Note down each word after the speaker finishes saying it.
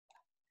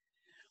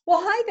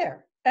Well, hi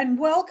there, and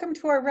welcome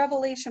to our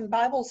Revelation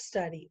Bible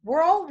study.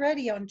 We're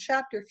already on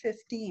chapter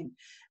 15,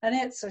 and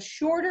it's a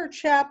shorter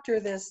chapter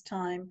this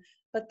time,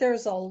 but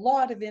there's a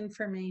lot of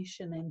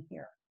information in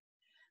here.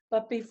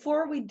 But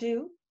before we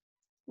do,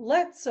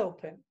 let's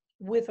open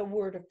with a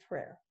word of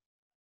prayer.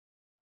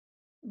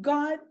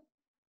 God,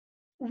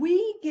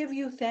 we give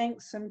you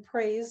thanks and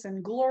praise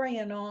and glory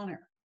and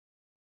honor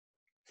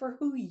for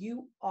who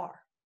you are.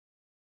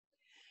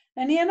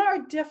 And in our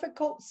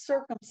difficult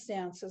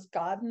circumstances,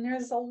 God, and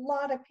there's a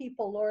lot of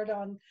people, Lord,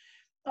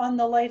 on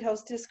the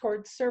Lighthouse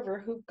Discord server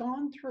who've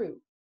gone through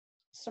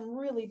some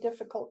really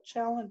difficult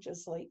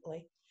challenges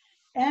lately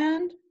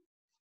and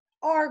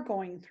are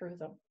going through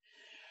them.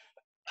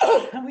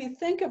 And we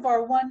think of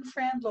our one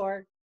friend,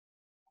 Lord,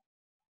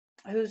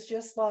 who's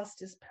just lost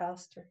his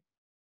pastor.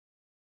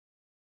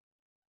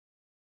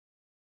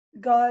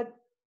 God,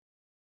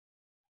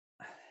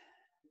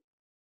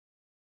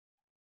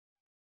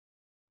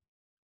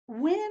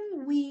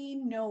 when we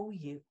know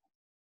you,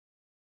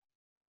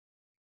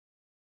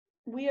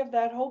 we have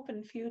that hope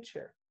and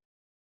future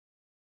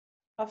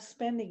of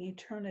spending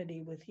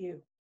eternity with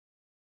you.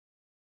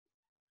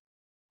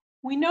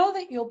 We know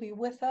that you'll be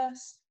with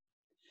us.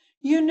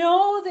 We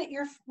know that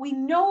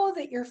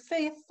you're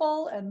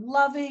faithful and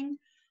loving,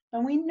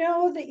 and we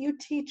know that you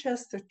teach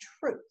us the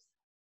truth.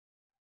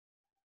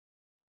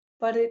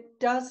 But it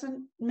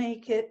doesn't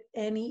make it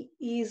any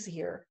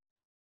easier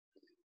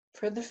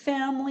for the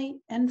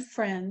family and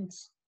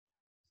friends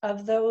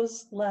of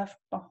those left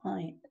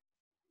behind.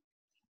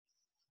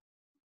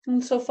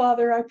 And so,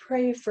 Father, I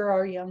pray for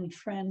our young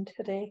friend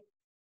today.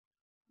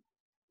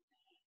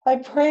 I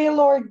pray,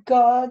 Lord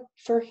God,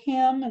 for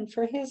him and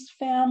for his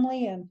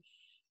family and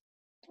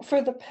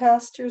for the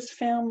pastor's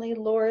family,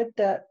 Lord,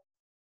 that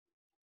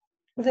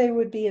they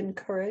would be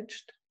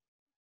encouraged,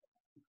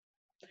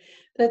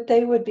 that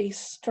they would be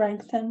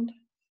strengthened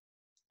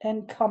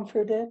and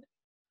comforted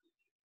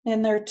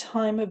in their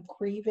time of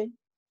grieving.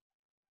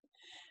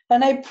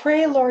 And I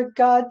pray, Lord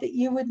God, that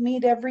you would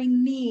meet every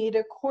need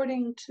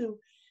according to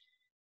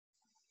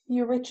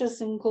your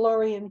riches and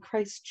glory in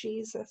Christ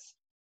Jesus.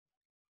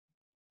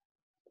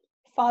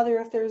 Father,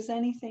 if there's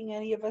anything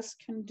any of us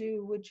can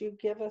do, would you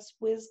give us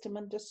wisdom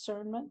and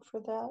discernment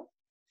for that?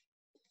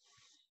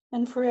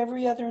 And for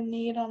every other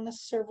need on the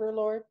server,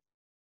 Lord.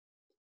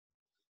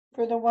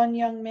 For the one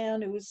young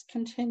man who is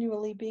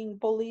continually being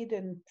bullied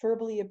and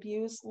verbally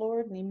abused,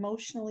 Lord, and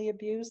emotionally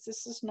abused,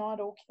 this is not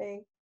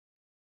okay.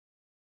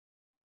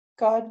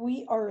 God,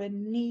 we are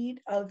in need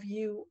of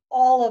you,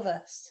 all of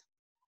us.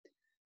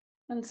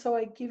 And so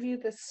I give you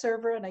the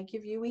server and I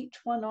give you each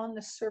one on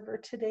the server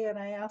today, and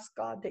I ask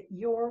God that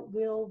your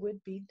will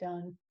would be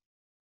done.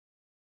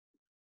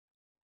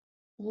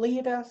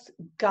 Lead us,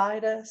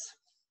 guide us.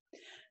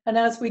 And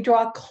as we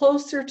draw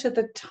closer to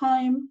the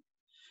time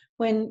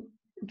when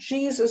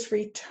Jesus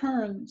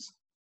returns,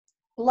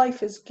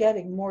 life is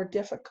getting more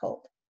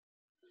difficult.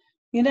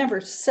 You never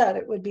said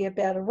it would be a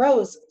bed of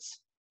roses.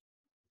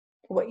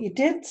 What you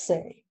did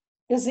say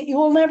is that you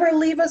will never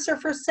leave us or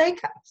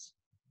forsake us.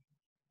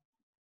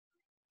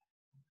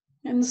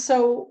 And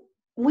so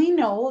we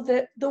know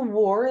that the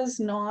war is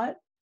not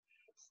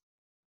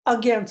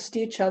against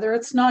each other.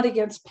 It's not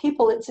against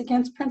people. It's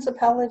against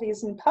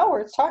principalities and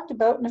power. It's talked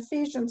about in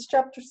Ephesians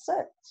chapter 6.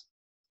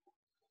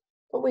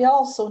 But we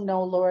also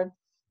know, Lord,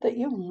 that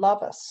you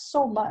love us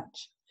so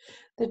much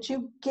that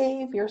you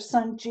gave your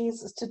son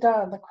Jesus to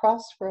die on the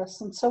cross for us.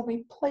 And so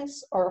we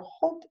place our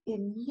hope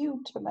in you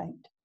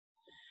tonight.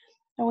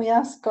 And we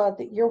ask, God,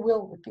 that your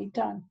will would be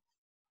done.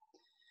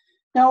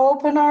 Now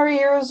open our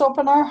ears,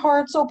 open our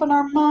hearts, open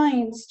our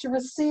minds to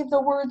receive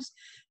the words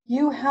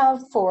you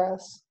have for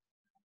us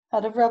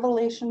out of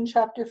Revelation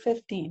chapter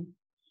 15.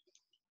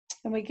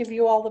 And we give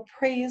you all the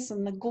praise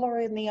and the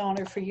glory and the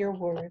honor for your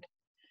word.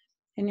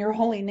 In your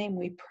holy name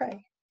we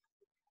pray.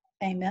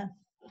 Amen.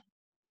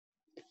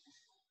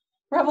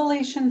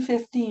 Revelation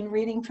 15,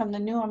 reading from the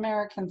New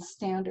American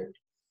Standard.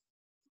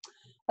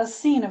 A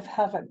scene of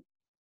heaven.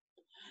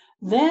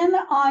 Then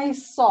I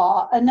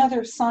saw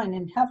another sign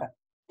in heaven,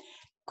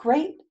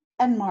 great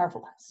and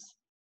marvelous.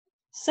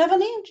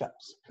 7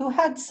 angels who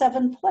had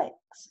 7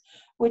 plagues,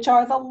 which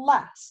are the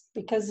last,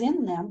 because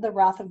in them the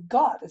wrath of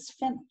God is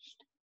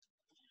finished.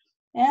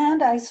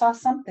 And I saw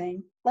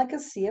something like a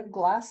sea of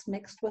glass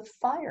mixed with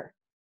fire.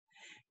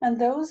 And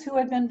those who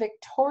had been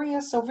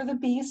victorious over the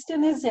beast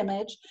in his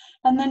image,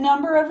 and the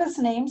number of his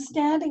name,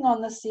 standing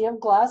on the sea of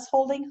glass,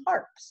 holding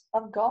harps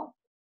of God.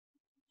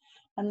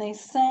 And they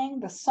sang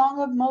the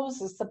song of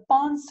Moses, the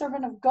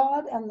bondservant of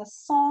God, and the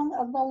song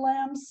of the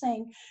Lamb,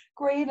 saying,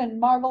 Great and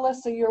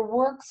marvelous are your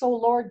works, O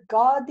Lord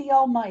God the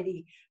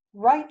Almighty.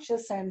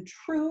 Righteous and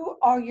true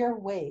are your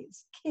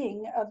ways,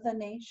 King of the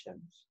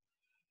nations.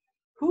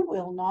 Who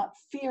will not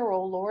fear,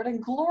 O Lord,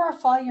 and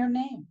glorify your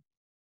name?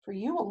 For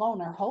you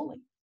alone are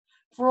holy.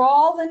 For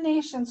all the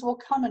nations will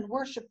come and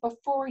worship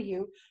before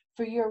you,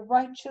 for your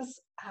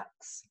righteous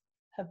acts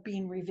have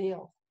been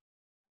revealed.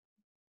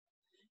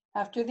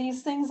 After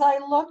these things I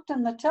looked,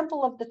 and the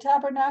temple of the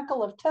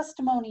tabernacle of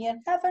testimony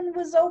in heaven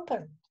was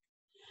opened.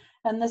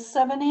 And the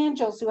 7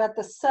 angels who had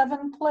the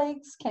 7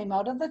 plagues came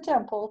out of the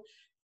temple,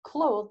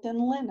 clothed in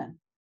linen,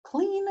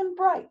 clean and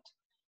bright,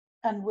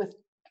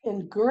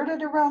 and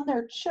girded around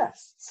their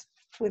chests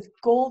with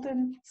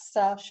golden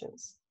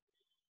sashes.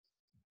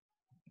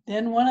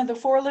 Then one of the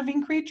 4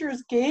 living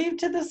creatures gave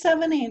to the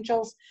 7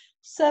 angels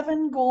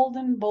 7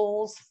 golden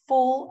bowls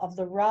full of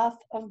the wrath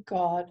of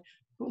God,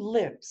 who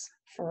lives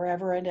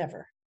forever and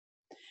ever.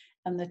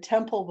 And the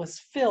temple was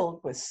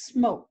filled with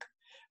smoke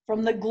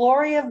from the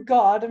glory of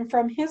God and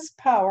from his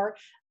power,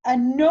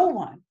 and no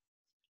one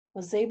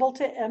was able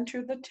to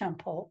enter the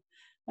temple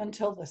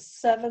until the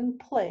 7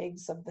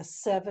 plagues of the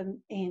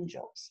 7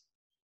 angels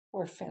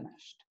were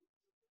finished.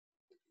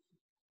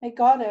 May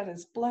God add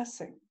his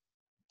blessing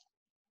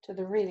to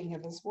the reading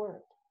of his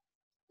word.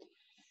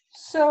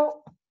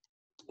 So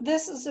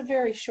this is a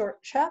very short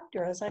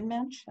chapter, as I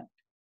mentioned.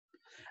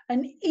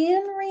 And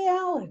in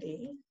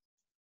reality,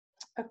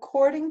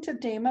 according to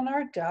Damon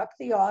R. Duck,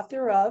 the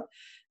author of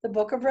the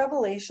Book of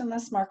Revelation, the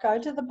Smart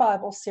Guide to the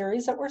Bible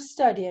series that we're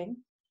studying,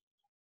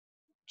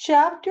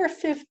 chapter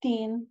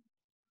 15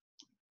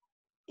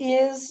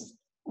 is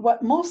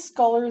what most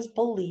scholars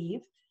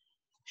believe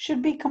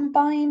should be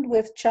combined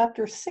with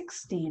chapter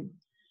 16,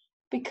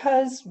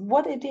 because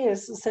what it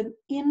is an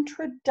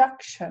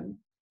introduction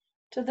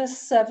to the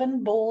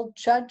 7 bold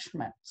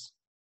judgments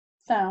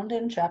found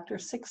in chapter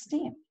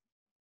 16.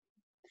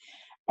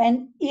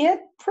 And it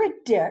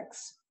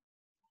predicts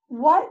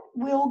what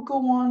will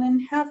go on in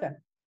heaven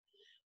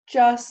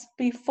just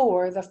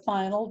before the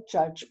final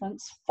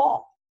judgments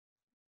fall.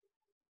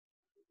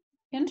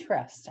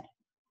 Interesting.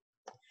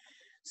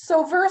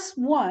 So verse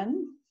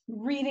 1,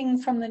 reading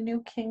from the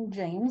New King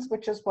James,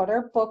 which is what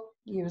our book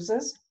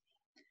uses.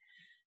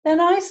 Then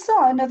I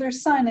saw another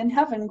sign in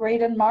heaven,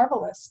 great and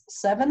marvelous,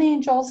 7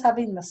 angels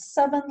having the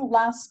 7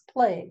 last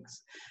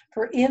plagues,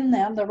 for in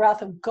them the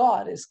wrath of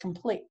God is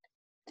complete.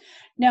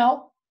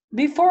 Now,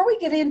 before we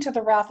get into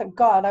the wrath of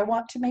God, I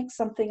want to make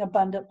something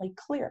abundantly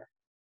clear.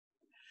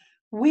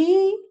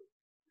 We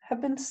have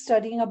been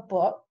studying a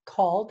book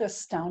called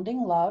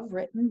Astounding Love,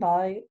 written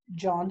by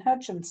John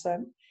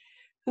Hutchinson,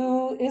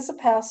 who is a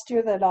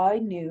pastor that I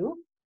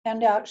knew,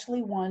 and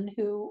actually one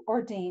who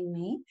ordained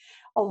me,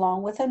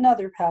 along with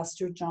another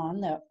pastor,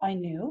 John, that I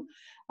knew,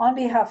 on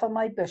behalf of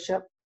my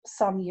bishop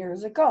some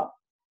years ago.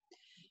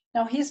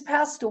 Now, he's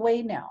passed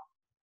away now,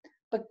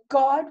 but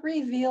God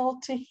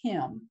revealed to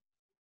him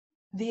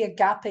the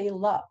agape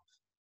love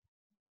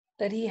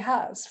that he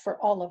has for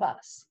all of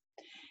us.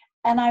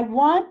 And I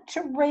want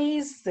to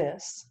raise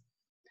this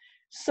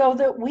so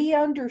that we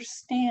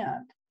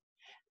understand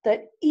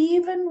that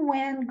even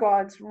when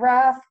God's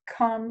wrath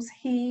comes,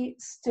 he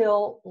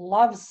still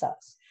loves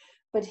us.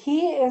 But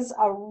he is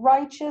a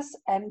righteous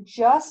and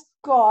just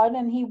God,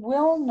 and he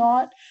will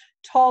not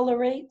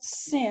tolerate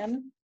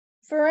sin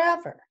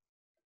forever.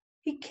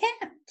 He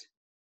can't.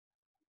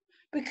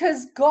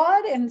 Because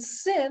God and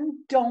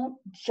sin don't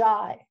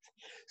jive.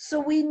 So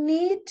we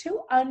need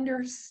to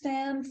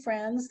understand,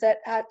 friends, that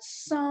at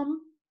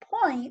some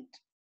point,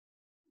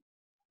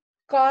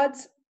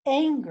 God's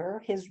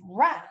anger, his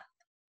wrath,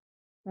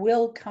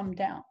 will come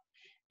down.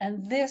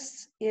 And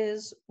this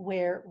is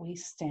where we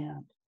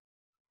stand.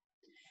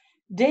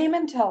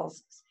 Damon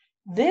tells us,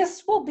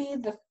 this will be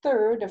the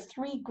 3rd of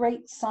 3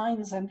 great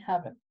signs in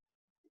heaven.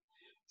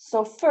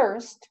 So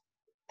first,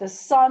 the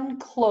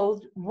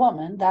sun-clothed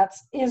woman,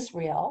 that's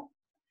Israel.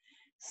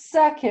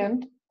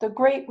 Second, the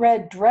great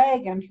red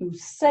dragon,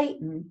 who's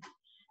Satan.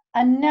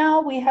 And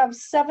now we have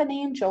 7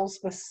 angels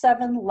with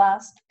 7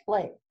 last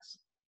plagues.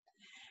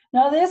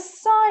 Now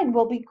this sign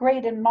will be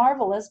great and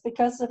marvelous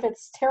because of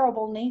its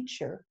terrible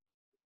nature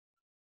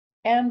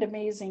and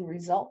amazing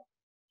result.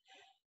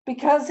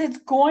 Because it's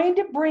going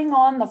to bring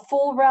on the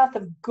full wrath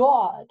of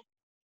God,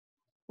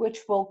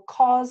 which will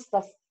cause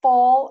the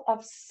fall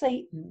of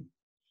Satan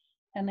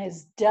and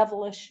his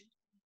devilish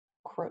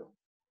crew.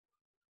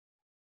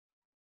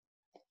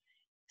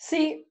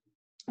 See,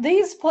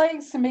 these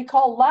plagues can be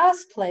called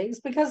last plagues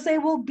because they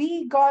will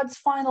be God's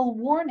final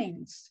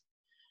warnings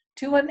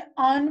to an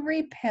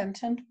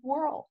unrepentant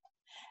world.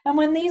 And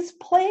when these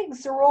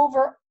plagues are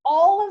over,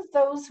 all of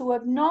those who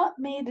have not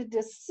made a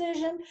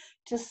decision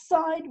to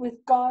side with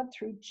God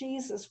through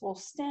Jesus will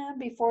stand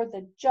before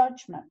the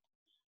judgment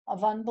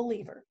of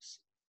unbelievers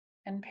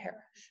and perish.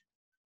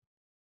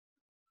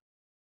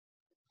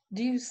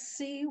 Do you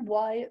see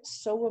why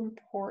it's so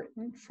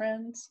important,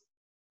 friends,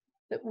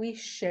 that we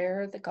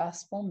share the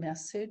gospel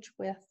message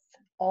with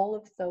all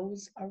of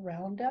those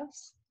around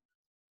us?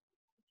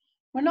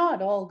 We're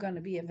not all going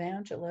to be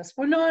evangelists.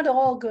 We're not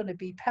all going to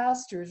be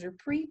pastors or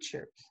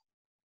preachers.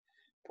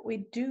 But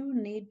we do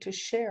need to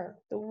share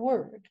the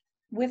word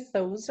with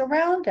those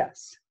around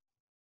us.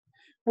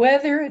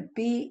 Whether it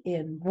be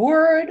in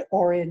word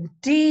or in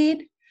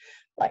deed,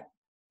 like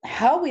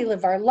how we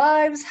live our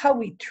lives, how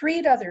we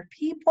treat other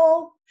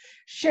people,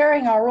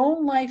 sharing our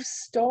own life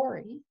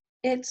story,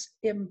 it's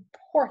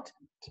important.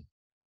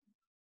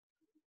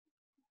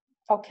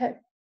 Okay,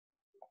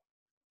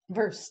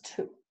 verse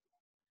 2.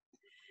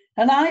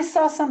 And I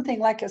saw something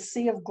like a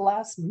sea of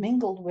glass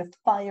mingled with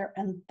fire,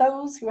 and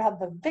those who have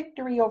the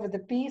victory over the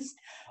beast,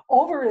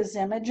 over his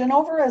image, and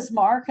over his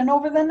mark, and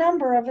over the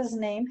number of his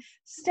name,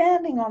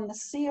 standing on the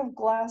sea of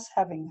glass,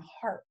 having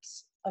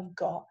harps of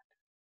God.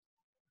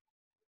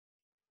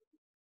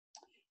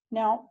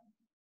 Now,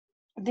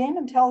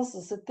 Damon tells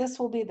us that this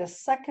will be the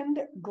second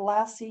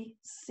glassy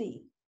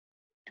sea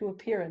to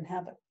appear in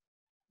heaven.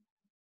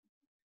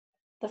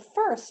 The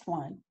first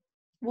one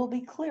will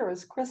be clear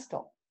as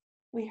crystal.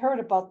 We heard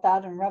about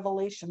that in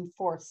Revelation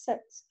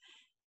 4:6.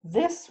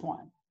 This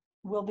one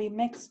will be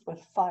mixed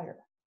with fire.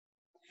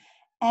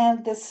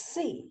 And the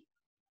sea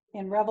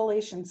in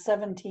Revelation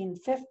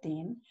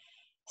 17:15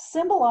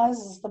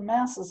 symbolizes the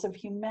masses of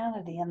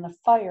humanity, and the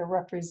fire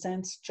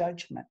represents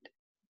judgment.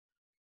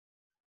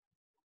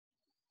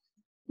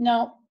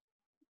 Now,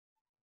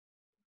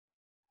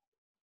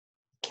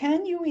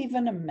 can you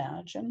even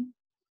imagine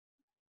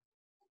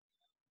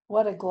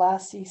what a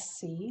glassy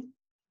sea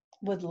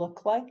would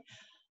look like?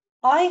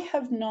 I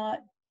have not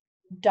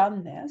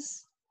done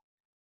this,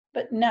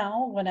 but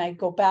now when I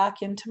go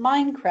back into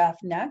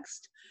Minecraft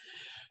next,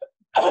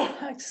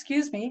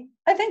 excuse me,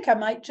 I think I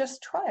might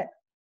just try it.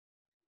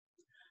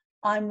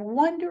 I'm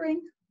wondering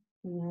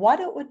what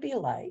it would be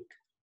like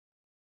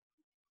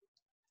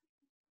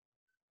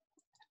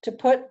to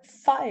put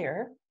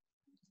fire,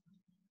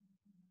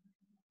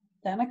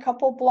 then a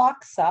couple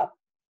blocks up,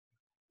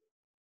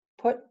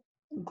 put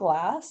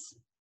glass,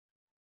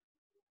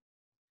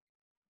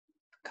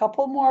 a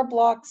couple more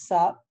blocks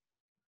up,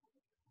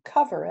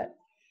 cover it,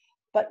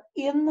 but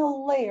in the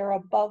layer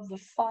above the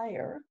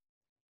fire,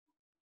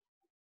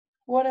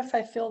 what if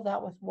I fill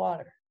that with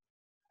water?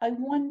 I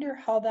wonder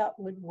how that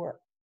would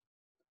work.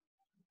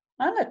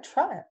 I'm going to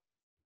try it,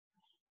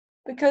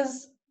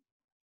 because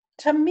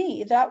to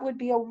me, that would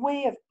be a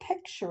way of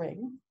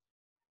picturing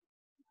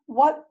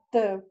what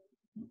the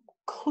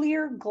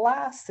clear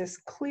glass, this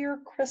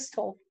clear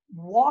crystal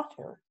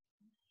water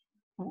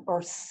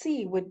or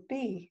sea would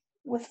be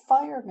with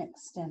fire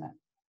mixed in it.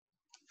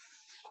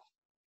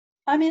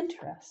 I'm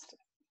interested.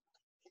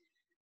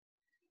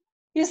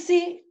 You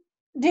see,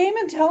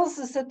 Damon tells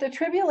us that the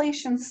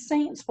tribulation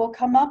saints will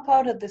come up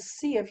out of the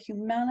sea of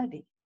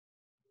humanity,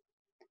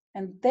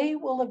 and they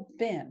will have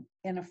been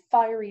in a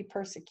fiery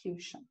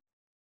persecution.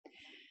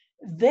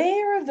 They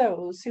are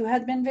those who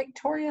had been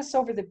victorious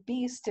over the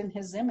beast in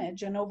his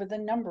image and over the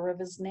number of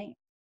his name.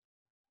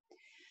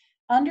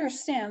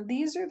 Understand,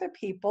 these are the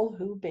people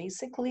who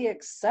basically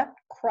accept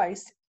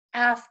Christ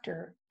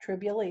after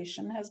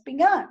tribulation has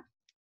begun.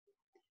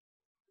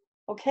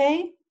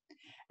 Okay?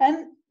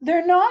 And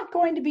they're not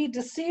going to be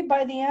deceived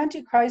by the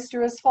Antichrist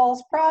or his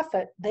false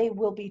prophet. They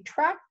will be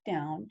tracked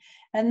down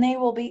and they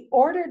will be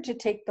ordered to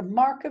take the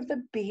mark of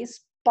the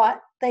beast, but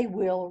they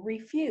will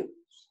refuse.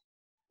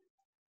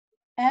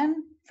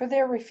 And for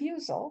their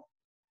refusal,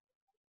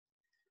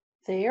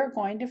 they are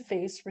going to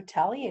face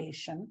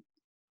retaliation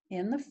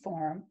in the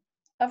form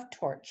of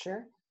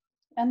torture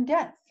and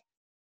death.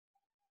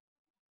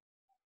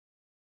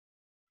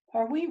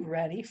 Are we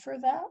ready for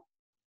that?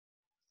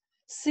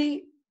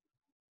 See,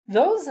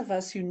 those of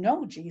us who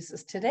know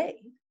Jesus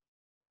today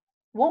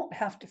won't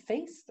have to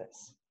face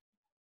this.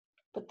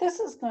 But this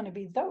is going to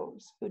be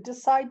those who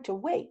decide to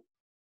wait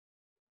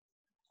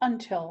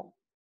until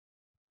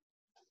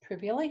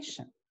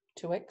tribulation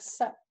to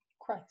accept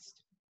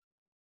Christ.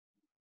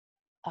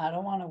 I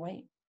don't want to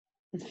wait.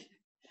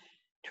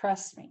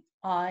 Trust me,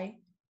 I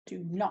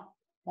do not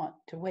want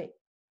to wait.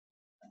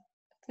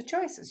 The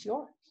choice is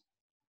yours.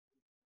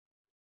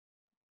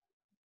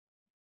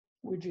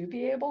 Would you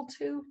be able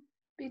to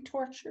be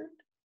tortured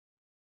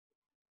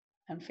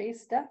and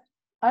face death?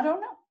 I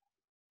don't know.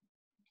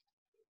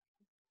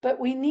 But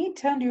we need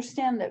to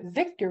understand that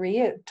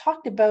victory,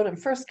 talked about in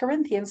 1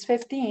 Corinthians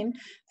 15,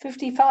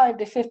 55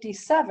 to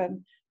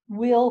 57,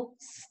 will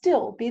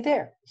still be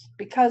theirs,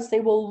 because they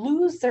will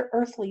lose their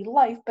earthly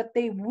life, but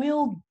they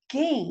will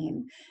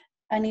gain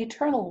an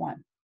eternal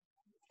one.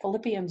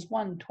 Philippians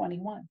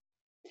 1:21.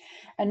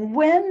 And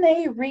when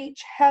they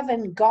reach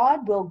heaven,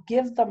 God will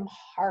give them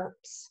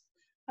harps.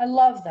 I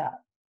love that.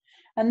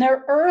 And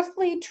their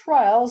earthly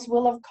trials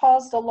will have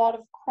caused a lot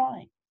of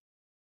crying.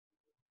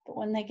 But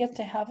when they get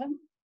to heaven,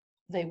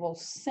 they will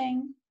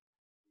sing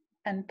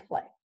and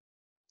play.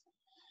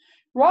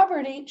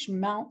 Robert H.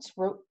 Mounce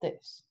wrote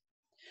this.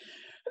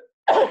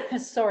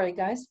 Sorry,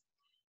 guys.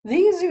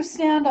 These who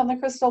stand on the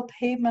crystal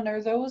pavement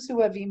are those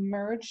who have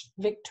emerged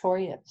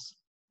victorious.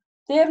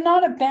 They have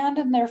not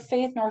abandoned their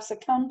faith nor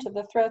succumbed to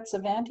the threats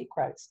of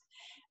Antichrist.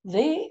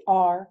 They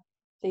are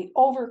the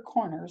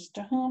overcorners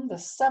to whom the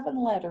 7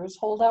 letters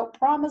hold out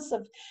promise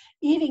of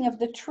eating of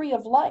the tree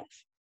of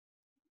life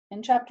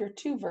in chapter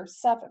 2, verse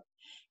 7.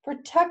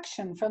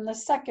 Protection from the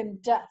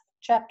second death,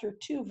 chapter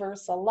 2,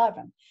 verse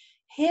 11.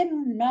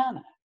 Hidden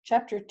manna,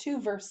 chapter 2,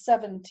 verse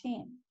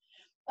 17.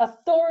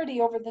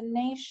 Authority over the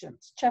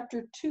nations,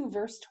 chapter 2,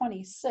 verse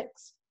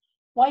 26.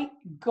 White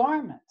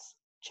garments,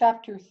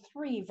 chapter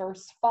 3,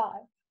 verse 5.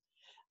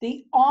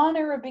 The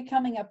honor of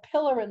becoming a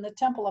pillar in the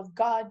temple of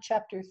God,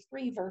 chapter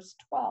 3, verse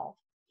 12.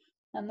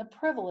 and the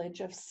privilege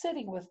of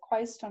sitting with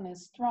Christ on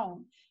his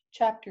throne,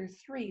 chapter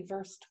 3,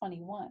 verse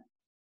 21.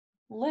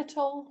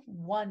 Little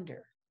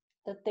wonder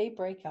that they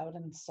break out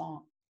in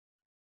song.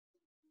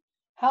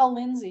 Hal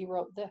Lindsey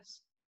wrote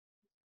this: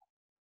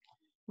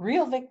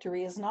 real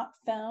victory is not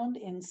found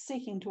in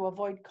seeking to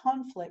avoid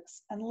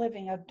conflicts and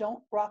living a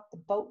don't rock the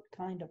boat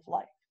kind of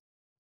life.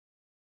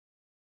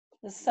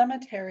 The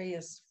cemetery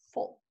is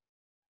full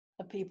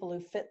of people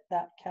who fit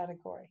that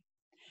category.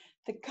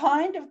 The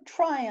kind of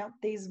triumph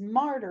these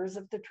martyrs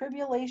of the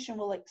tribulation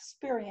will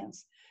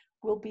experience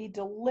will be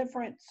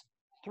deliverance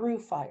through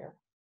fire,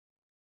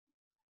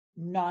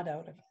 not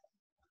out of it.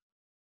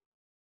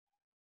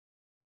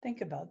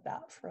 Think about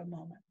that for a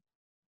moment.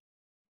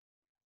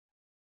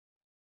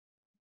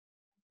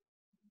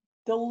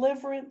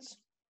 Deliverance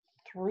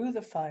through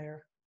the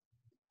fire,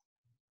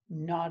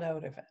 not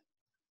out of it.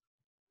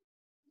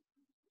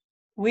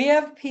 We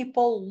have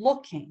people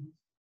looking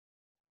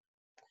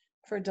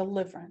for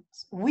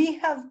deliverance. We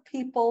have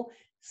people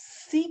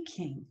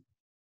seeking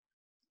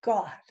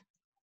God.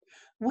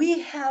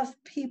 We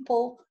have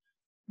people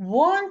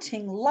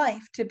wanting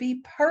life to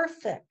be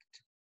perfect.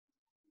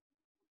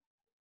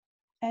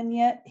 And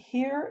yet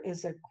here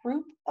is a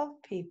group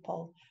of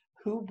people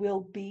who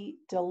will be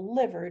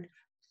delivered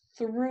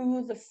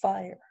through the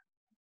fire.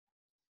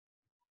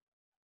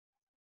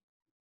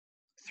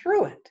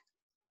 Through it.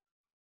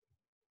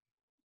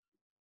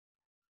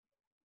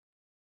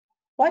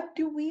 What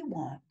do we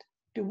want?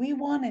 Do we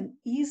want an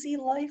easy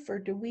life or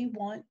do we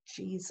want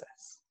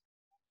Jesus?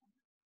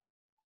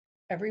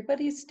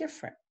 Everybody's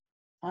different.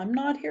 I'm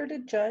not here to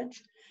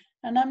judge,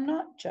 and I'm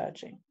not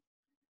judging.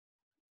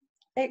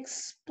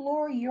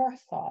 Explore your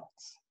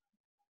thoughts.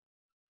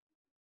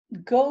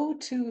 Go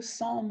to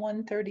Psalm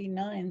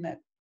 139 that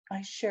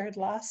I shared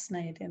last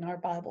night in our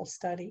Bible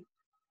study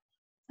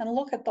and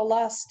look at the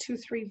last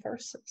 2-3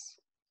 verses.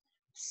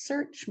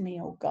 Search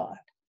me, O God.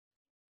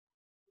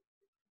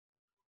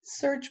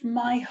 Search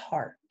my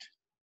heart.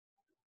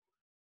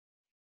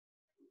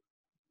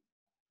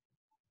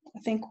 I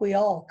think we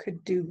all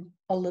could do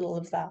a little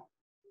of that.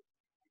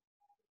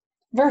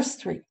 Verse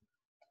 3.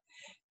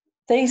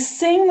 They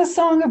sing the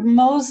song of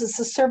Moses,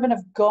 the servant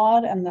of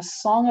God, and the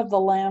song of the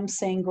Lamb,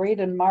 saying, great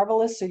and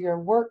marvelous are your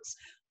works,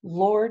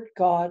 Lord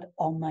God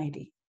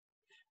Almighty.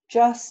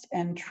 Just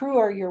and true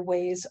are your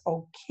ways,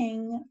 O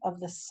King of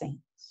the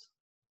saints.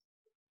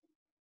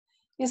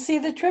 You see,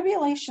 the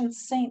tribulation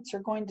saints are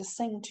going to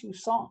sing 2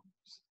 songs.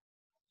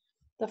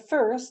 The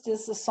first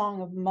is the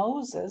song of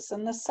Moses,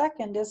 and the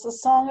second is the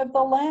song of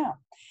the Lamb.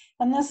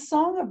 And the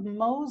song of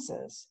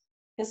Moses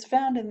is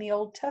found in the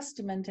Old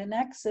Testament in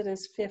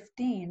Exodus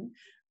 15,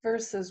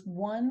 verses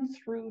 1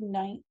 through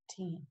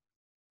 19.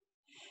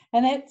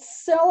 And it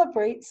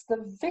celebrates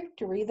the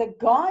victory that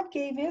God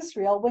gave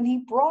Israel when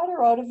he brought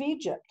her out of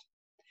Egypt.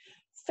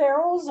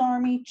 Pharaoh's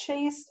army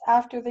chased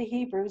after the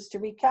Hebrews to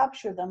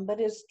recapture them, but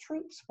his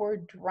troops were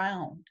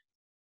drowned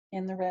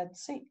in the Red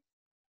Sea.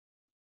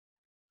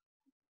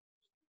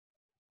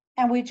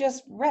 And we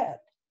just read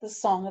the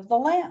Song of the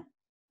Lamb,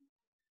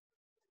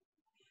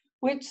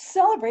 which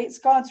celebrates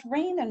God's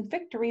reign and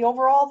victory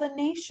over all the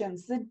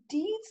nations. The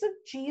deeds of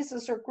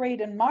Jesus are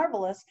great and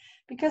marvelous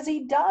because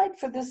he died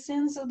for the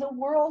sins of the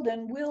world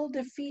and will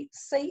defeat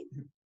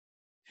Satan.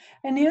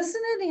 And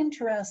isn't it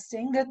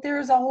interesting that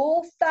there's a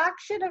whole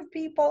faction of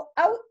people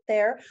out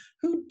there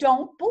who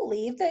don't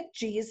believe that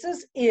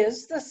Jesus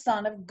is the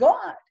Son of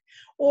God?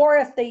 Or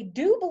if they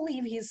do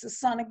believe he's the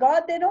Son of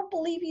God, they don't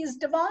believe he's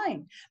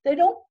divine. They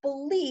don't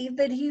believe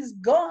that he's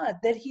God,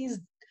 that he's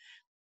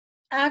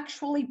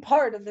actually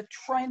part of the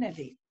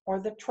Trinity or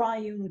the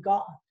triune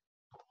God.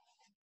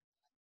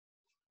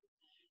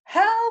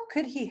 How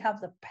could he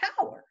have the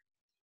power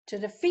to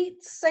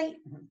defeat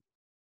Satan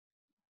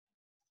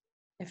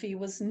if he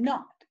was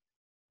not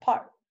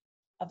part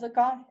of the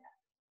Godhead?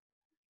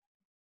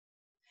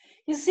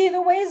 You see,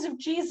 the ways of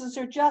Jesus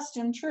are just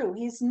and true.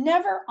 He's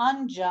never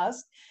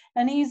unjust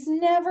and he's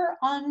never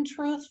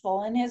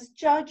untruthful, and his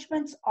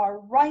judgments are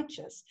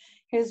righteous.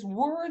 His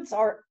words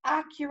are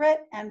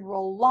accurate and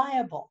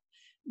reliable.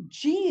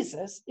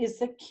 Jesus is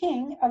the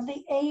King of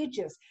the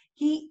ages.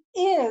 He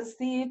is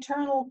the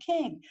eternal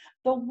King.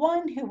 The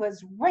one who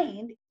has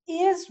reigned,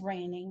 is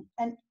reigning,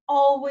 and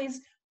always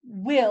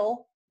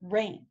will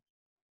reign.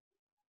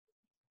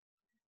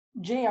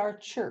 J.R.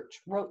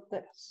 Church wrote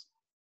this: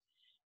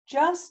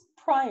 just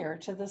prior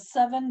to the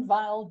 7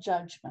 vial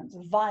judgments,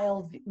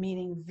 vial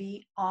meaning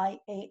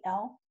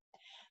V-I-A-L,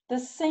 the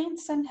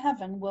saints in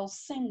heaven will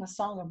sing the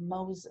song of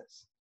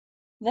Moses.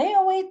 They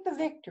await the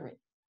victory.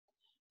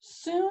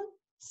 Soon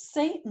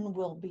Satan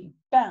will be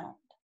bound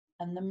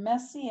and the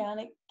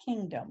messianic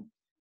kingdom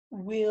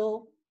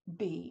will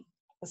be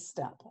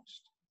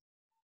established.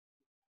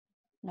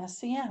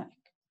 Messianic,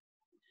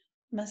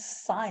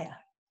 Messiah,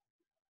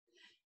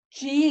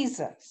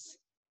 Jesus.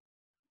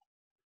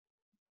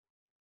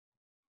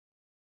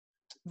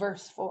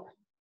 Verse 4.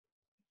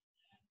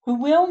 Who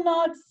will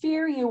not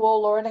fear you, O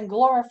Lord, and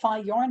glorify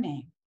your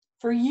name,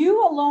 for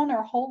you alone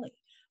are holy.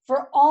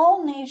 For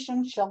all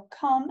nations shall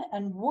come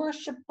and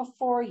worship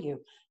before you,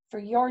 for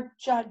your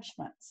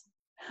judgments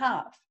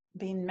have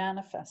been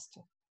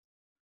manifested.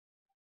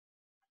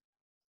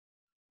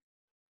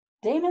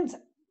 Damon's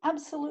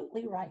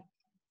absolutely right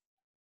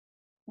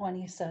when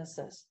he says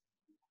this.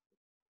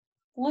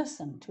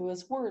 Listen to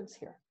his words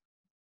here.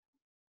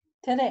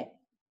 Today,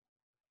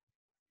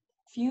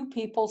 few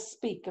people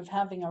speak of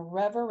having a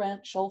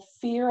reverential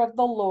fear of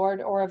the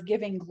Lord or of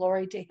giving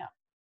glory to him.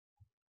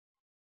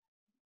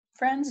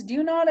 Friends, do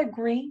you not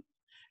agree?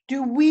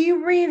 Do we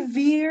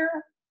revere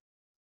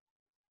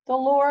the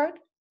Lord?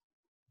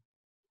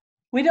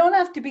 We don't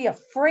have to be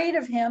afraid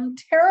of him,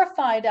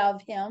 terrified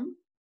of him,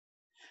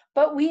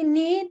 but we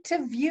need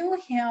to view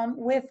him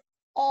with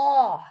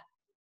awe.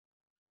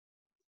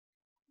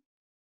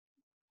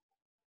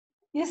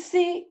 You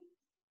see,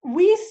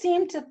 we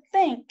seem to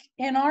think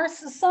in our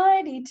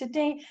society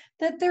today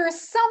that there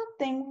is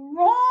something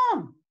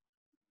wrong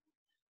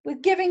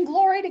with giving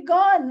glory to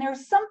God, and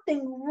there's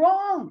something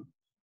wrong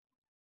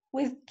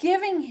with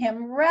giving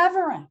him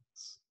reverence.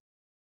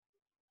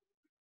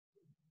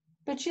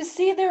 But you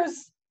see,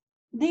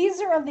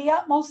 these are of the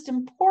utmost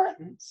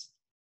importance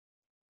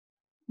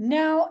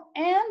now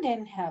and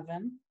in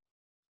heaven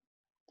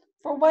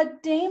for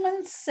what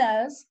Damon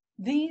says,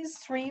 these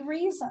three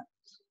reasons.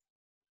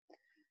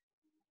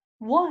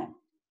 1,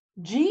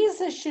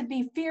 Jesus should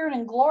be feared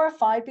and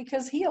glorified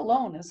because he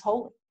alone is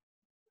holy.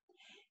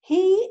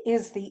 He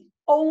is the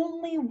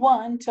only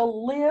one to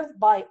live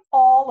by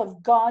all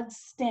of God's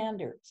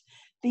standards,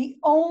 the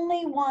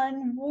only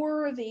one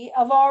worthy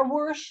of our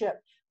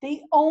worship,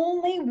 the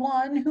only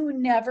one who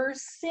never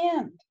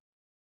sinned.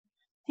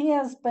 He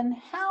has been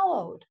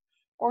hallowed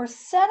or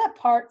set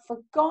apart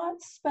for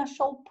God's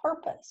special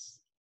purpose,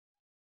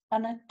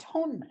 an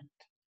atonement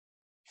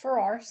for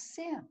our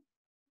sin.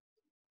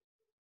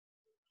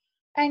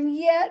 And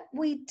yet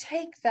we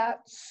take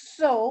that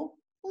so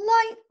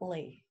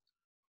lightly.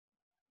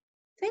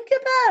 Think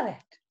about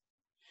it.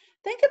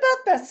 Think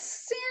about the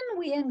sin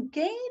we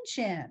engage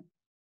in.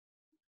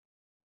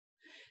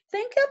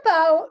 Think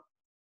about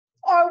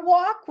our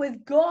walk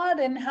with God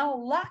and how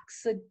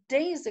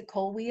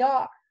lackadaisical we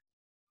are.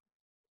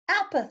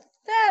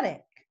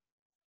 Apathetic.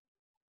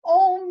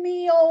 Oh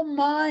me, oh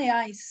my,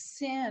 I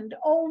sinned.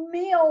 Oh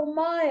me, oh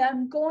my,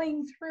 I'm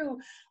going through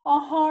a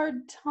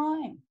hard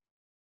time.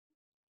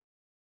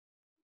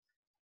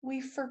 We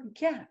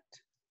forget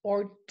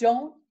or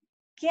don't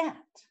get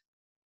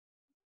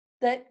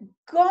that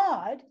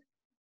God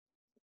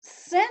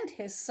sent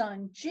his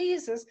son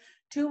Jesus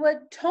to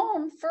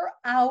atone for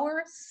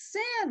our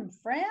sin,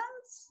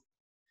 friends.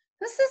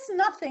 This is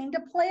nothing to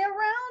play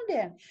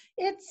around in.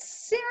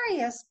 It's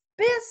serious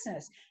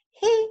business.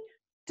 He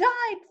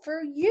died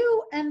for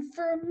you and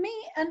for me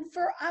and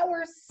for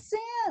our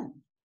sin.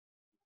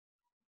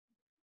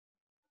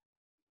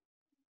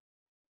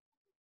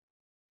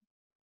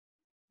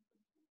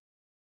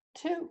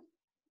 Two,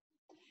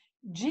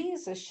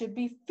 Jesus should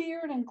be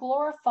feared and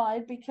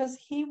glorified because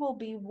he will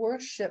be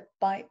worshiped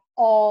by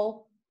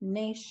all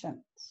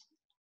nations.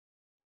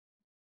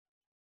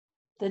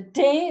 The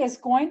day is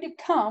going to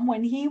come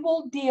when he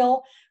will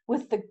deal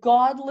with the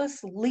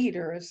godless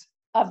leaders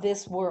of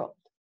this world.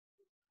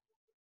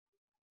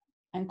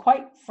 And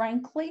quite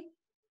frankly,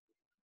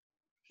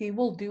 he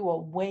will do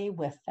away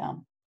with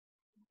them.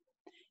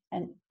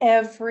 And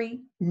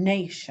every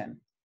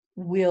nation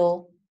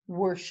will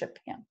worship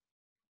him.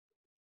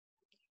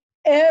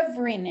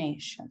 Every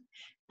nation,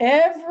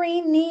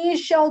 every knee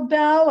shall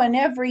bow and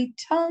every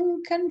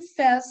tongue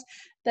confess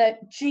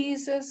that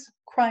Jesus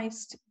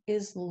Christ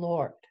is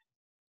Lord.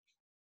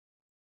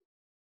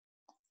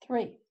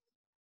 3,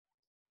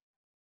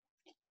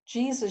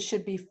 Jesus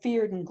should be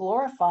feared and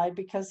glorified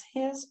because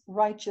his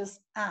righteous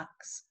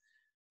acts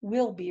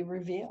will be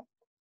revealed.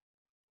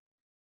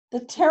 The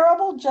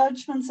terrible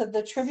judgments of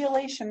the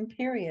tribulation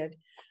period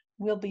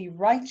will be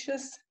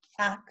righteous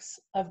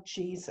acts of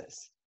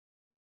Jesus.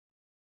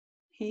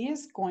 He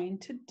is going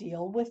to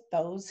deal with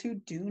those who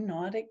do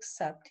not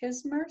accept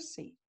his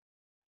mercy.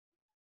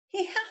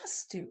 He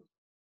has to,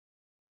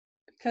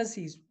 because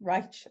he's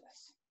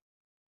righteous.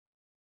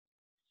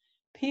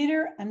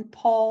 Peter and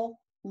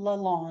Paul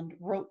Lalonde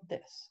wrote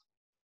this.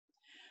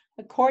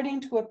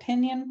 According to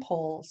opinion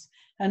polls,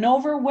 an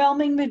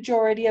overwhelming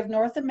majority of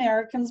North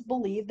Americans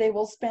believe they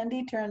will spend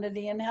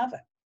eternity in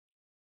heaven.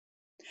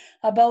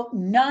 About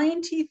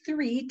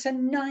 93 to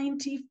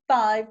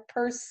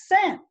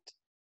 95%.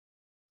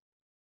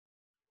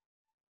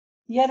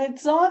 Yet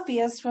it's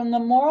obvious from the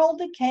moral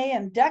decay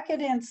and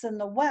decadence in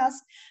the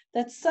West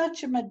that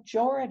such a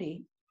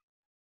majority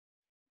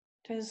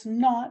does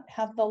not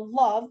have the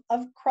love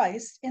of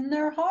Christ in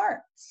their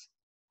hearts.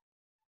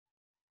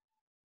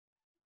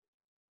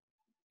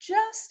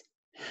 Just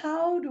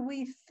how do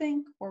we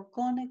think we're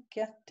going to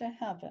get to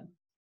heaven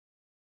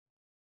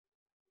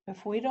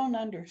if we don't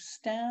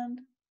understand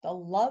the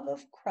love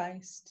of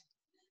Christ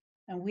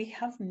and we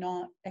have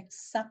not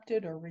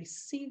accepted or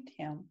received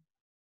him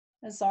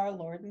as our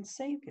Lord and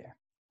Savior?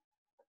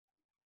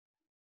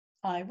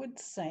 I would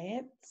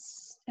say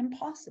it's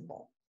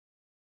impossible.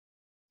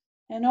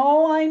 And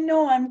oh, I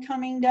know I'm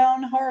coming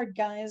down hard,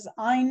 guys.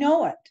 I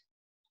know it.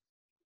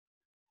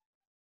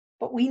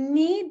 But we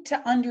need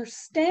to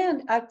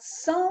understand at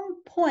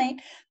some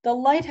point the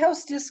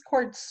Lighthouse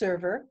Discord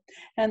server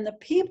and the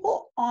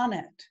people on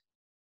it.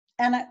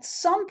 And at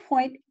some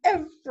point,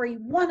 every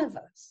one of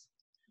us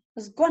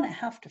is going to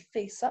have to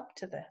face up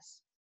to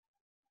this.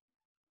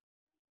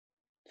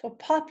 So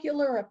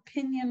popular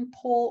opinion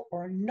poll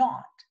or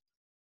not,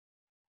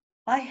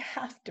 I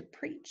have to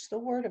preach the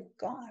word of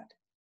God.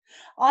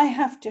 I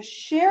have to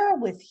share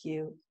with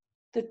you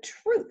the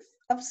truth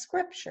of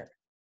Scripture.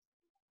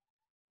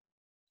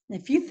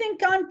 If you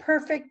think I'm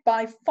perfect,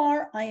 by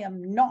far I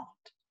am not.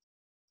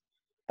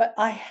 But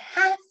I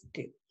have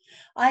to.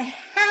 I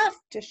have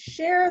to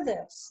share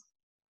this.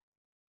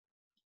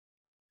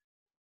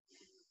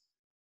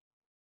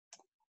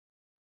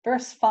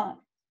 Verse 5.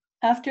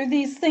 After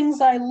these things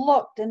I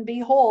looked, and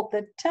behold,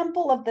 the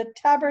temple of the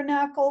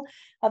tabernacle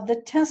of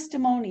the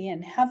testimony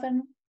in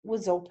heaven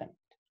was opened.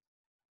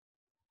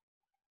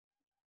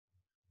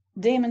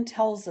 Damon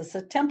tells us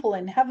a temple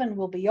in heaven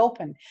will be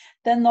opened.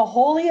 Then the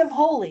Holy of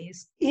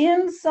Holies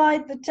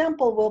inside the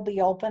temple will be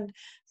opened,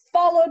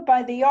 followed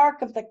by the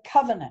Ark of the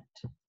Covenant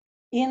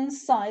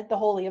inside the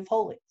Holy of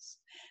Holies.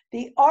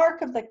 The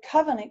Ark of the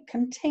Covenant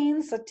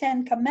contains the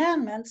 10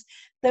 Commandments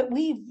that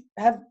we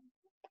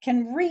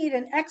can read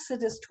in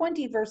Exodus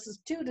 20, verses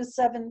 2 to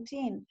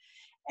 17.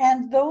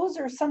 And those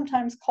are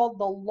sometimes called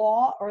the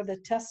law or the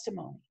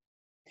testimony.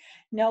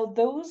 Now,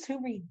 those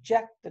who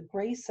reject the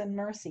grace and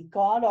mercy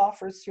God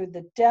offers through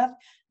the death,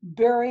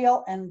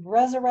 burial, and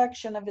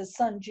resurrection of his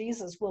son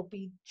Jesus will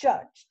be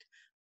judged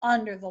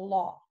under the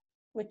law,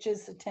 which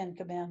is the 10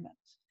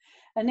 Commandments.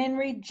 And in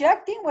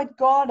rejecting what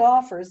God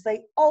offers,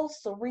 they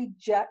also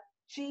reject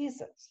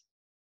Jesus.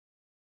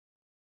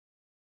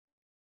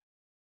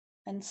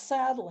 And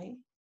sadly,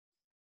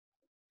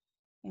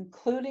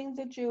 including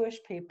the Jewish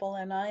people,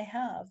 and I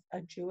have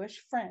a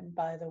Jewish friend,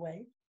 by the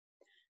way,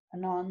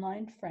 an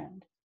online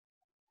friend,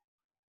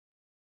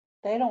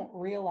 they don't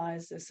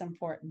realize this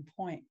important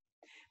point,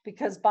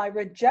 because by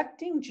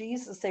rejecting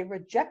Jesus, they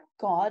reject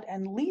God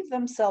and leave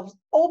themselves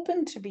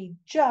open to be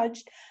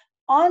judged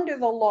under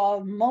the law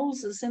of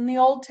Moses in the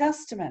Old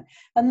Testament.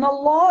 And the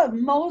law of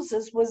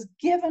Moses was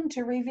given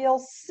to reveal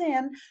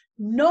sin,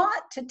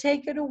 not to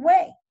take it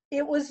away.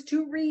 It was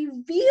to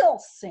reveal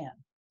sin,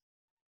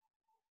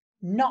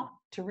 not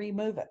to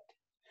remove it.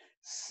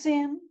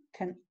 Sin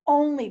can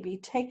only be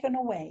taken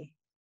away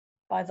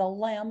by the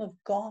Lamb of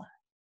God,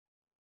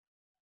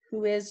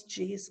 who is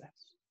Jesus.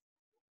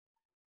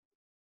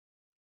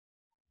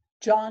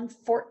 John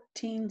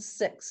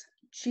 14:6,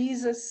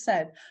 Jesus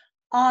said,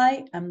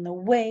 I am the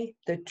way,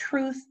 the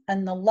truth,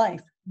 and the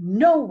life.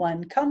 No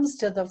one comes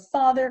to the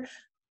Father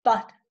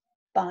but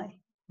by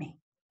me.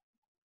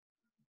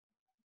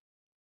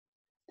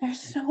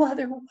 There's no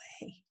other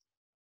way.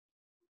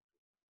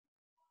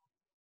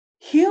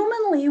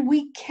 Humanly,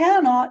 we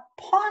cannot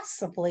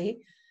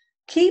possibly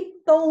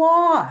keep the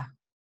law.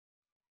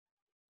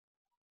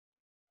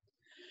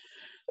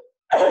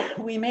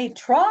 We may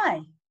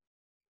try,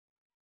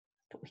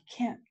 but we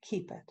can't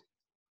keep it.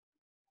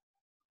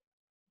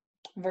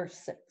 Verse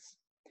 6.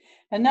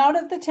 And out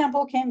of the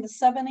temple came the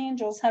 7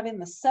 angels having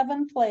the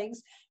 7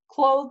 plagues,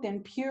 clothed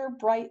in pure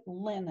bright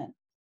linen,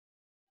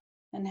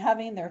 and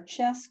having their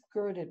chests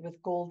girded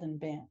with golden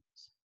bands.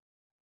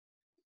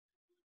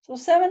 So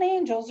 7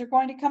 angels are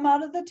going to come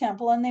out of the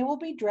temple, and they will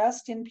be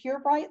dressed in pure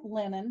bright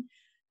linen,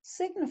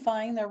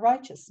 signifying their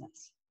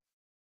righteousness.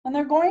 And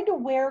they're going to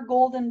wear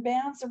golden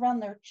bands around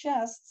their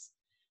chests,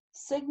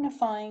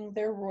 signifying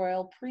their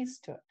royal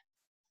priesthood.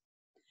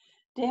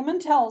 Damon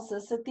tells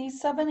us that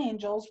these 7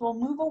 angels will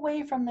move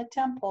away from the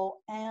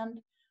temple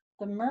and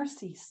the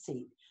mercy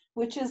seat,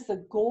 which is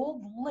the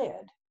gold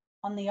lid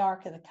on the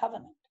Ark of the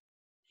Covenant.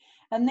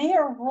 And they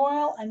are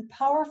royal and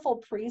powerful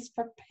priests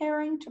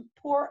preparing to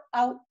pour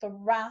out the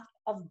wrath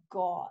of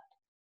God.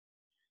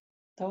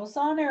 Those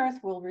on earth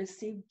will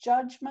receive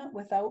judgment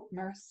without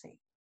mercy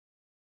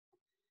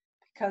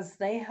because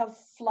they have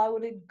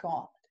flouted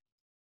God.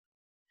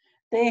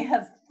 They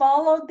have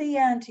followed the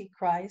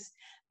Antichrist.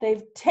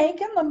 They've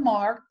taken the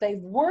mark.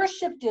 They've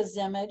worshipped his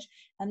image,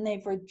 and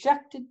they've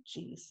rejected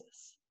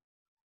Jesus.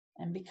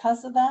 And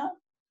because of that,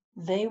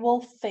 they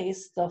will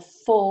face the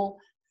full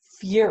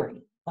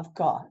fury of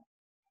God.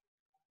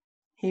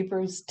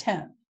 Hebrews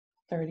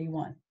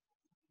 10:31.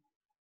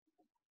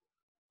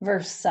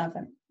 Verse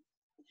 7.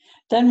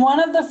 Then one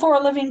of the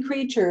 4 living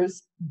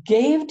creatures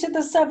gave to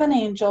the 7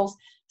 angels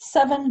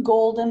 7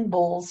 golden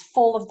bowls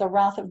full of the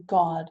wrath of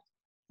God,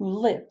 who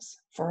lives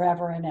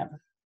forever and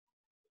ever.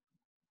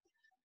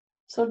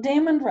 So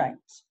Damon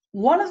writes,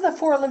 one of the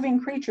 4 living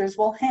creatures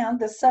will hand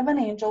the 7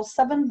 angels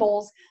 7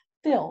 bowls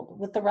filled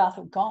with the wrath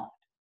of God.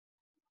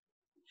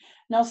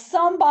 Now,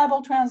 some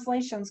Bible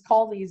translations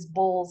call these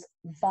bowls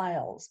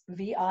vials,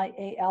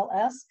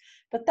 V-I-A-L-S,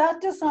 but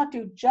that does not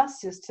do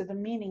justice to the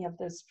meaning of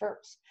this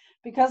verse.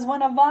 Because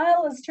when a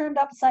vial is turned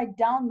upside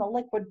down, the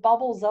liquid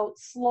bubbles out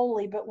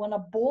slowly, but when a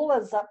bowl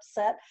is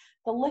upset,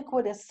 the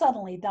liquid is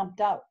suddenly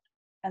dumped out.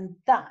 And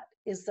that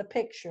is the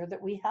picture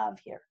that we have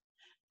here.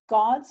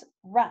 God's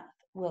wrath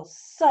will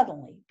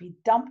suddenly be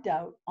dumped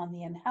out on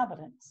the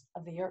inhabitants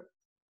of the earth.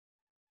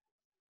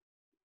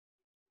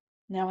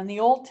 Now, in the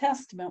Old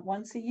Testament,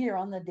 once a year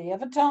on the Day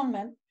of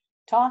Atonement,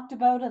 talked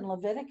about in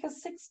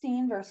Leviticus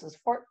 16, verses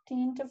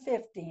 14 to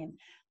 15,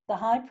 the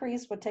high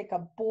priest would take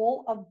a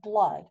bowl of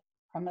blood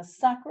from a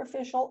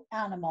sacrificial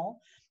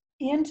animal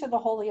into the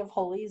Holy of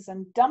Holies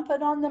and dump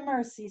it on the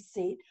mercy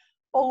seat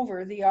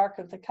over the Ark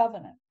of the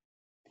Covenant.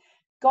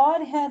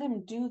 God had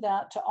him do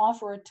that to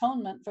offer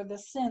atonement for the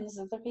sins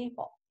of the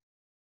people.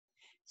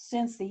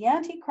 Since the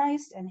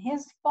Antichrist and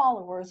his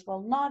followers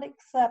will not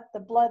accept the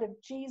blood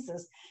of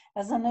Jesus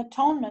as an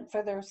atonement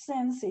for their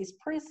sins, these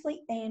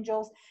priestly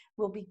angels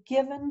will be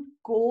given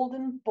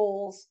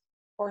bowls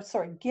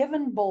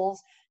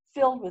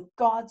filled with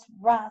God's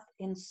wrath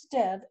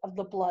instead of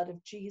the blood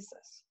of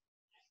Jesus.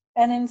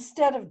 And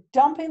instead of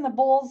dumping the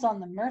bowls on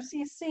the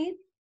mercy seat,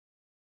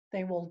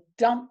 they will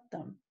dump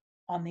them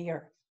on the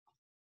earth.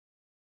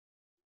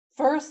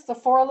 First, the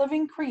four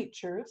living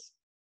creatures,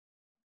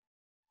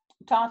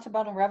 talked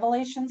about in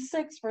Revelation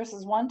 6,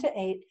 verses 1 to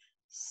 8,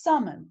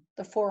 summon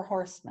the four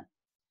horsemen.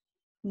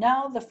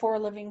 Now the four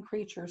living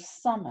creatures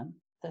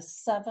summon the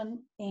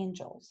seven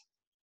angels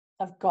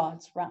of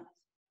God's wrath.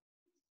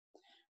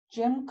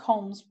 Jim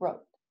Combs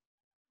wrote,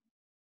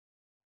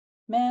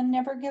 "Man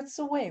never gets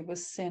away with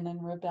sin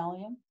and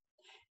rebellion.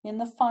 In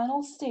the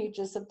final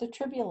stages of the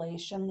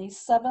tribulation, these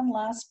seven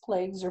last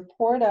plagues are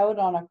poured out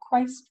on a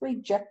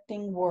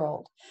Christ-rejecting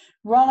world,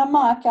 run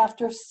amok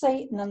after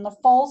Satan and the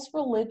false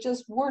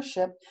religious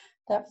worship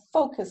that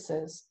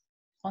focuses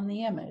on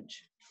the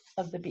image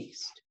of the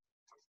beast."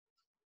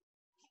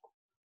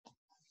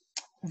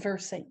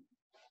 Verse 8.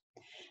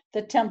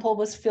 The temple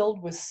was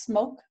filled with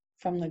smoke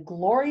from the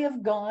glory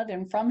of God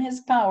and from his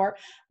power,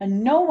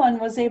 and no one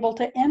was able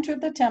to enter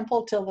the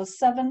temple till the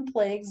seven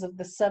plagues of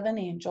the seven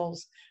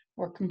angels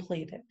were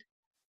completed.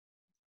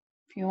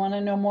 If you want to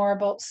know more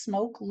about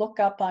smoke, look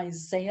up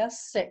Isaiah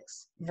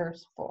 6,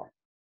 verse 4.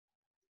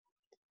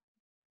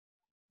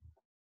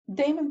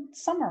 David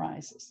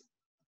summarizes,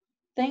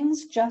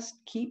 things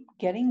just keep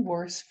getting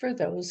worse for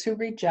those who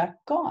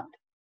reject God.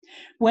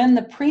 When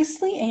the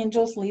priestly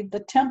angels leave the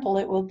temple,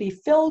 it will be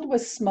filled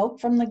with smoke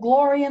from the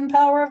glory and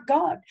power of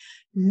God.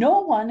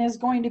 No one is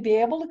going to be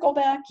able to go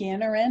back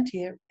in or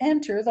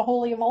enter the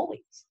Holy of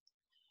Holies.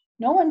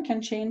 No one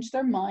can change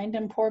their mind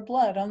and pour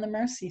blood on the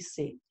mercy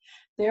seat.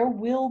 There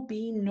will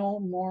be no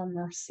more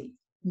mercy,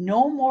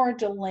 no more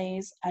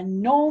delays,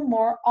 and no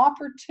more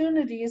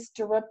opportunities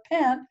to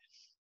repent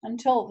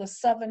until the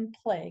seven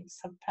plagues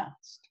have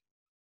passed.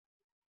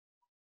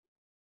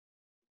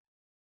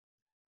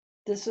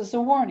 This is a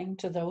warning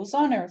to those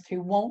on earth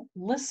who won't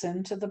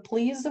listen to the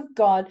pleas of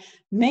God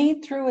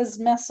made through his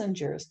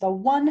messengers, the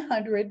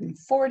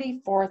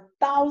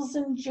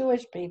 144,000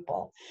 Jewish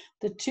people,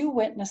 the two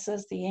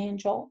witnesses, the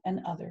angel, and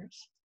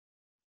others.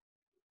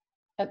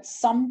 At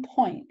some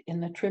point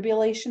in the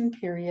tribulation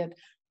period,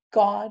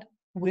 God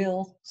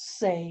will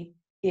say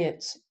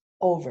it's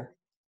over.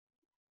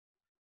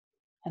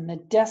 And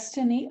the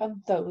destiny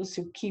of those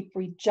who keep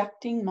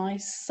rejecting my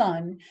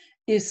Son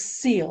is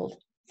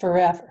sealed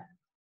forever.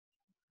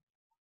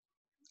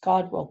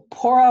 God will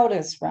pour out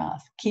his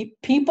wrath, keep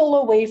people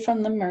away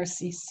from the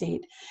mercy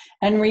seat,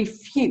 and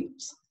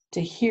refuse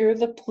to hear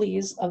the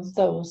pleas of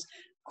those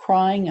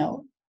crying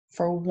out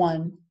for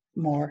one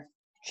more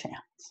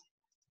chance.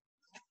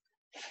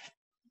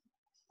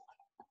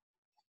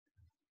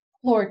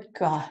 Lord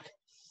God,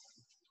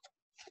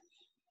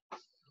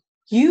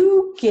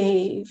 you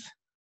gave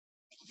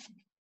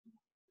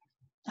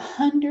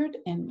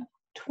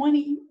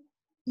 120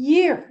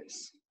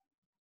 years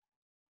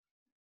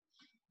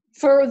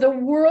for the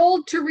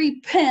world to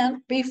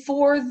repent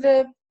before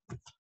the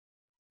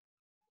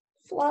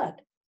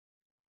flood.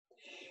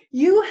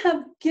 You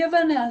have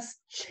given us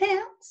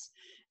chance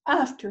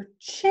after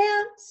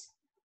chance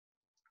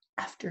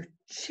after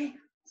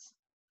chance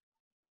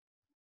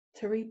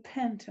to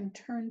repent and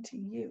turn to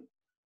you.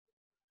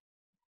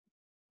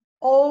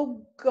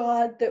 Oh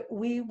God, that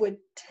we would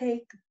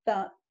take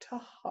that to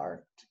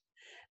heart,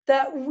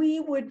 that we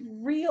would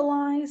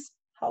realize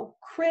how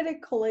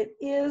critical it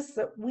is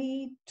that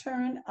we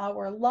turn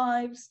our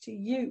lives to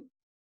you.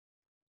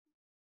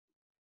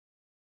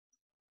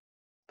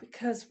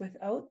 Because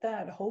without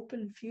that hope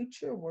and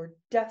future, we're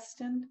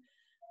destined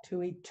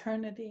to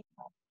eternity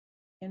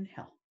in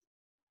hell.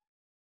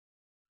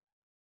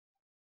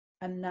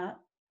 And that,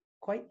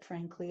 quite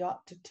frankly,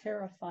 ought to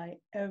terrify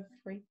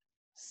every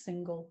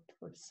single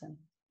person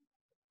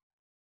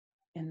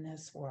in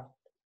this world.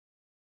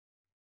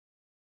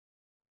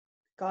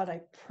 God,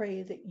 I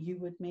pray that you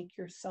would make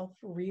yourself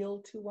real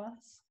to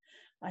us.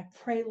 I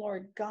pray,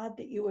 Lord God,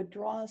 that you would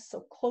draw us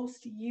so close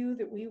to you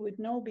that we would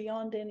know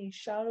beyond any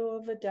shadow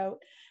of a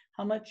doubt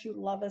how much you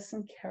love us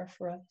and care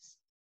for us.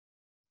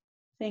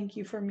 Thank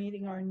you for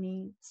meeting our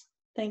needs.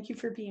 Thank you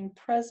for being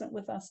present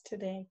with us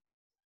today.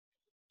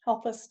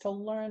 Help us to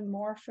learn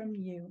more from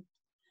you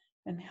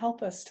and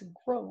help us to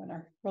grow in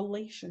our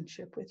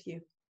relationship with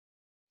you.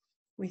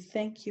 We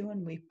thank you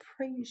and we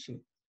praise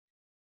you.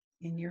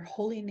 In your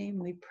holy name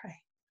we pray.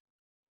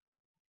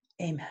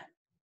 Amen.